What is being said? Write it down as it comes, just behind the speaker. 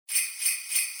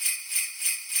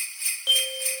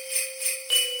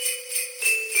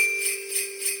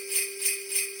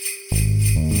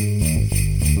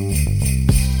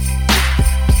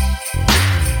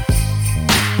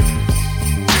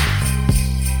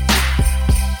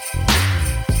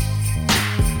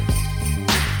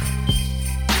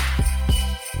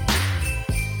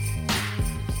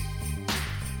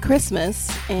Christmas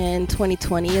in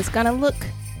 2020 is going to look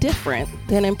different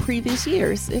than in previous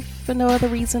years, if for no other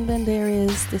reason than there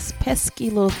is this pesky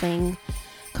little thing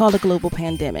called a global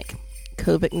pandemic.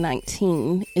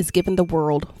 COVID-19 is giving the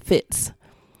world fits.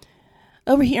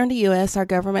 Over here in the U.S., our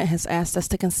government has asked us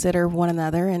to consider one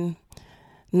another and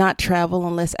not travel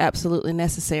unless absolutely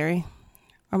necessary.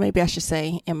 Or maybe I should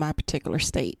say in my particular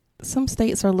state. Some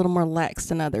states are a little more lax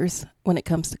than others when it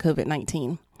comes to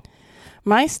COVID-19.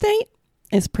 My state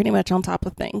is pretty much on top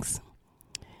of things.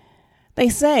 They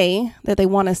say that they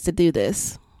want us to do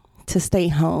this, to stay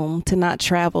home, to not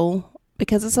travel,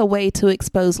 because it's a way to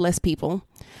expose less people.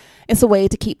 It's a way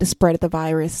to keep the spread of the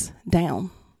virus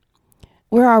down.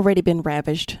 We're already been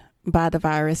ravaged by the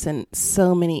virus in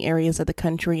so many areas of the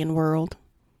country and world.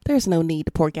 There's no need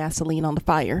to pour gasoline on the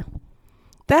fire.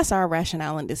 That's our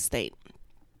rationale in this state.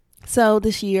 So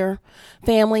this year,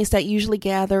 families that usually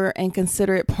gather and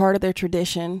consider it part of their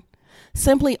tradition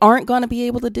simply aren't going to be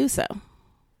able to do so.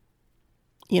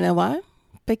 You know why?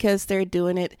 Because they're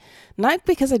doing it, not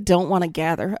because they don't want to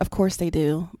gather, of course they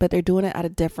do, but they're doing it out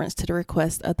of deference to the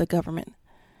request of the government.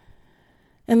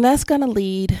 And that's going to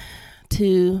lead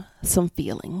to some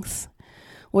feelings.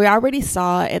 We already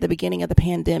saw at the beginning of the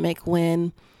pandemic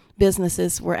when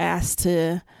businesses were asked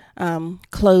to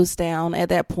close down. At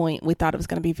that point, we thought it was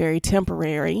going to be very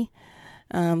temporary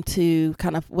to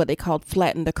kind of what they called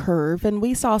flatten the curve. And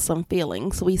we saw some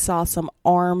feelings. We saw some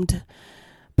armed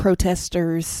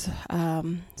protesters,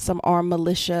 some armed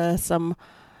militia, some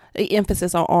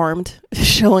emphasis on armed,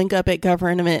 showing up at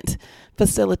government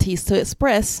facilities to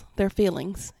express their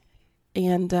feelings.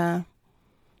 And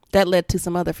that led to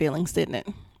some other feelings, didn't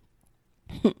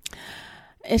it?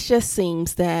 It just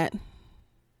seems that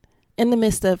in the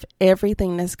midst of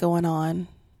everything that's going on,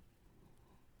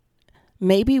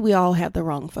 maybe we all have the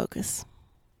wrong focus,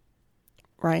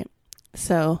 right?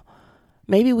 So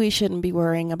maybe we shouldn't be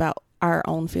worrying about our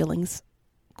own feelings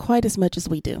quite as much as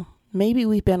we do. Maybe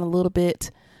we've been a little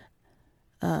bit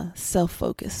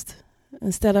self-focused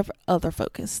instead of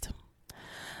other-focused.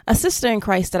 A sister in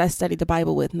Christ that I studied the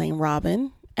Bible with named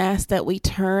Robin asked that we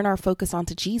turn our focus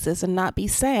onto Jesus and not be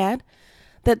sad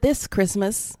that this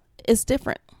Christmas is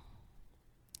different.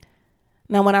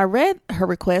 Now, when I read her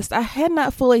request, I had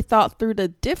not fully thought through the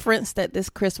difference that this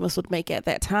Christmas would make at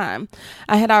that time.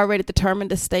 I had already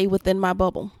determined to stay within my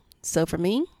bubble. So for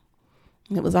me,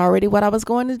 it was already what I was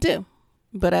going to do.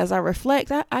 But as I reflect,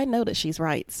 I know that she's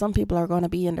right. Some people are going to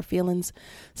be in their feelings.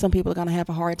 Some people are going to have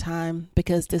a hard time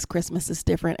because this Christmas is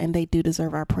different and they do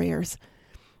deserve our prayers.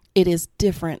 It is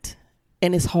different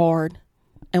and it's hard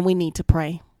and we need to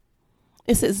pray.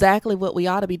 It's exactly what we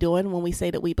ought to be doing when we say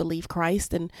that we believe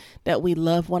Christ and that we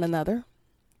love one another.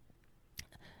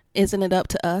 Isn't it up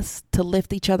to us to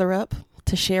lift each other up,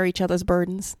 to share each other's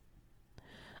burdens?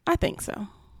 I think so.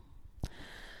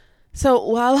 So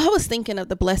while I was thinking of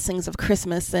the blessings of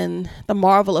Christmas and the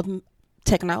marvel of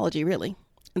technology, really,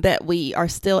 that we are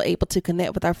still able to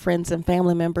connect with our friends and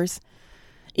family members,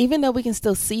 even though we can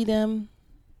still see them,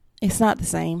 it's not the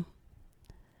same.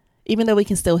 Even though we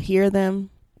can still hear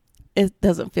them, it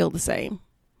doesn't feel the same.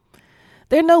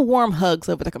 There are no warm hugs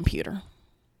over the computer.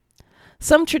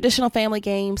 Some traditional family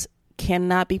games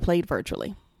cannot be played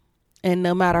virtually. And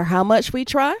no matter how much we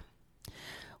try,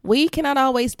 we cannot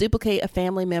always duplicate a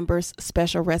family member's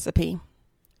special recipe.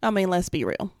 I mean, let's be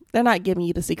real. They're not giving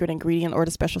you the secret ingredient or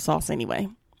the special sauce anyway.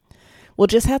 We'll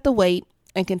just have to wait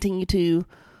and continue to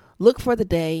look for the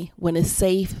day when it's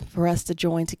safe for us to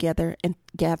join together and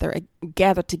gather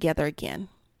together again.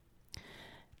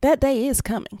 That day is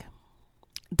coming.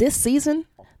 This season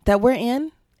that we're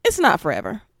in, it's not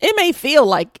forever. It may feel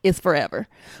like it's forever,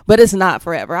 but it's not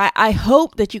forever. I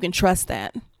hope that you can trust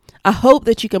that. I hope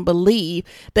that you can believe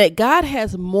that God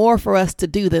has more for us to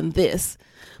do than this.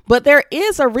 But there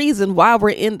is a reason why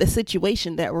we're in the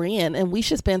situation that we're in, and we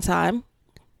should spend time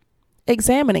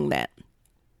examining that.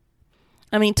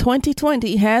 I mean,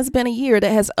 2020 has been a year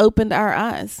that has opened our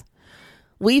eyes.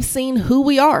 We've seen who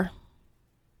we are.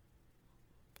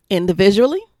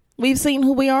 Individually, we've seen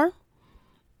who we are.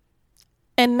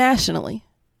 And nationally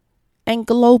and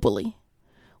globally,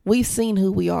 we've seen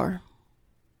who we are.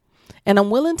 And I'm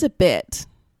willing to bet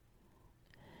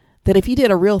that if you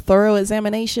did a real thorough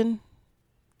examination,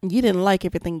 you didn't like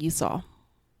everything you saw.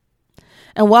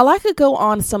 And while I could go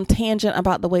on some tangent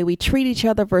about the way we treat each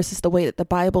other versus the way that the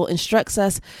Bible instructs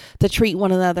us to treat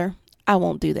one another, I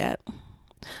won't do that.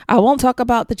 I won't talk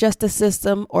about the justice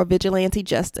system or vigilante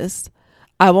justice.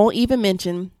 I won't even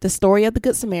mention the story of the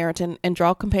Good Samaritan and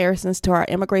draw comparisons to our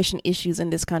immigration issues in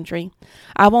this country.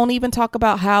 I won't even talk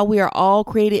about how we are all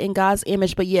created in God's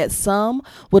image, but yet some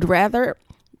would rather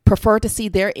prefer to see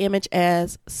their image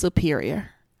as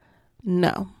superior.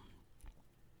 No,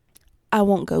 I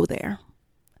won't go there.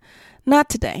 Not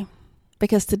today,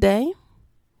 because today,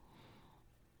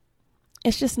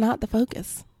 it's just not the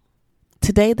focus.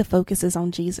 Today, the focus is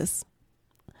on Jesus.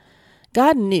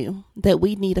 God knew that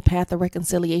we need a path of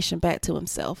reconciliation back to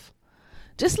himself.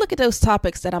 Just look at those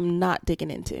topics that I'm not digging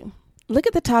into. Look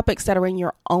at the topics that are in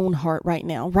your own heart right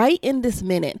now, right in this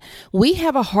minute. We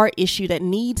have a heart issue that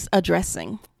needs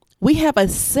addressing. We have a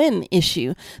sin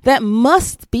issue that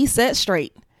must be set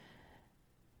straight.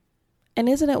 And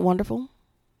isn't it wonderful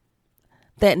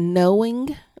that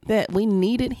knowing that we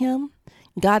needed him,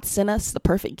 God sent us the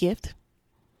perfect gift?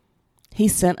 He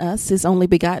sent us his only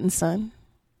begotten son.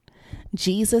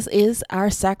 Jesus is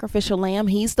our sacrificial lamb.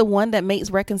 He's the one that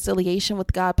makes reconciliation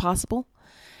with God possible.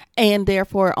 And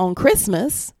therefore, on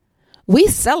Christmas, we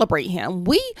celebrate him.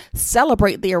 We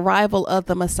celebrate the arrival of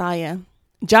the Messiah.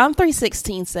 John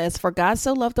 3:16 says, "For God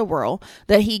so loved the world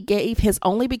that he gave his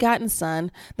only begotten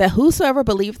son, that whosoever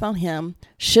believeth on him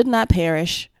should not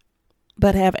perish,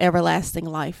 but have everlasting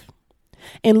life."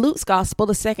 In Luke's gospel,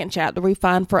 the 2nd chapter, we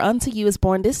find, "For unto you is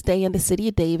born this day in the city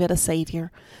of David a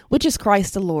Savior, which is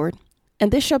Christ the Lord.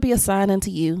 And this shall be a sign unto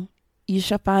you. You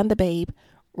shall find the babe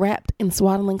wrapped in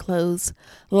swaddling clothes,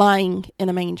 lying in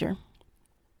a manger."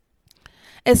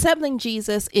 Accepting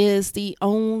Jesus is the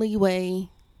only way.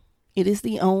 It is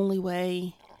the only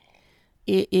way.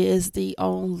 It is the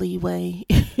only way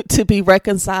to be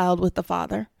reconciled with the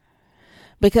Father.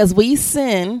 Because we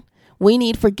sin, we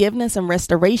need forgiveness and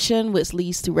restoration, which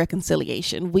leads to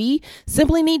reconciliation. We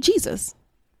simply need Jesus.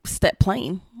 It's that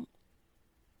plain.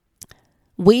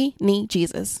 We need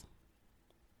Jesus.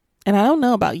 And I don't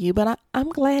know about you, but I'm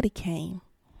glad he came.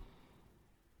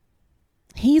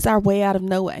 He's our way out of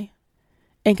no way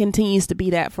and continues to be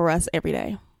that for us every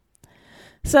day.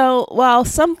 So while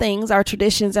some things, our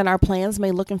traditions and our plans may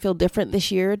look and feel different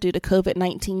this year due to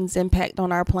COVID-19's impact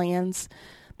on our plans,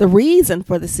 the reason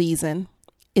for the season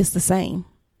is the same.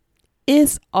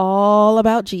 It's all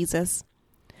about Jesus.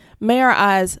 May our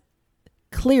eyes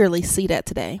clearly see that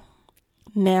today,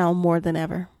 now more than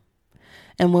ever.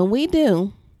 And when we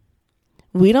do,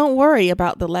 we don't worry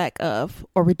about the lack of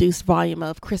or reduced volume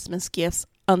of Christmas gifts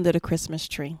under the Christmas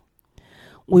tree.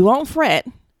 We won't fret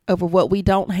over what we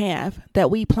don't have that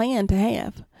we plan to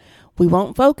have. We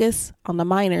won't focus on the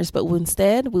minors, but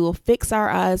instead we will fix our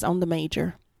eyes on the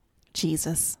major,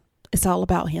 Jesus. It's all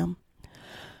about him.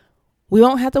 We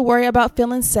won't have to worry about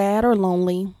feeling sad or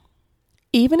lonely,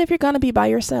 even if you're going to be by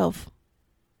yourself.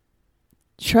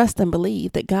 Trust and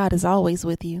believe that God is always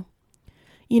with you.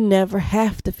 You never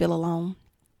have to feel alone.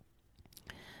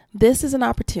 This is an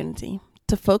opportunity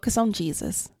to focus on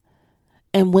Jesus.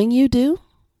 And when you do,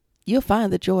 you'll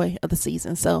find the joy of the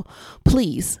season. So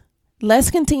please,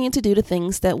 let's continue to do the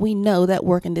things that we know that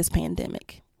work in this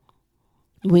pandemic.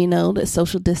 We know that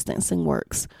social distancing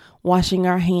works, washing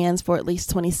our hands for at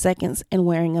least 20 seconds and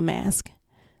wearing a mask.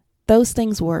 Those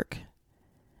things work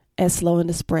at slowing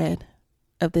the spread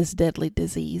of this deadly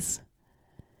disease.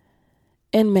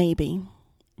 And maybe,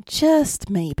 just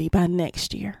maybe by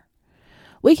next year,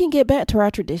 we can get back to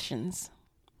our traditions.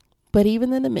 But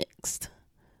even in the mix,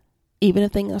 even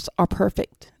if things are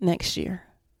perfect next year,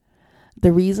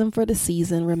 the reason for the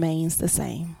season remains the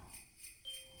same.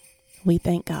 We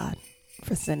thank God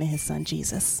for sending his son,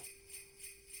 Jesus.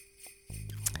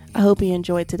 I hope you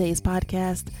enjoyed today's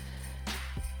podcast.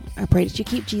 I pray that you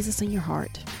keep Jesus in your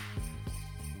heart.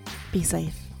 Be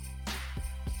safe.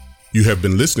 You have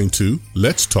been listening to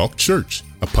Let's Talk Church,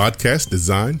 a podcast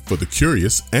designed for the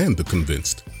curious and the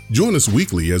convinced. Join us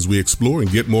weekly as we explore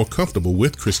and get more comfortable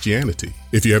with Christianity.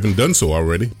 If you haven't done so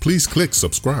already, please click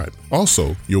subscribe.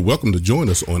 Also, you're welcome to join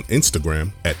us on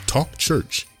Instagram at Talk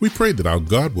Church. We pray that our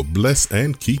God will bless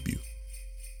and keep you.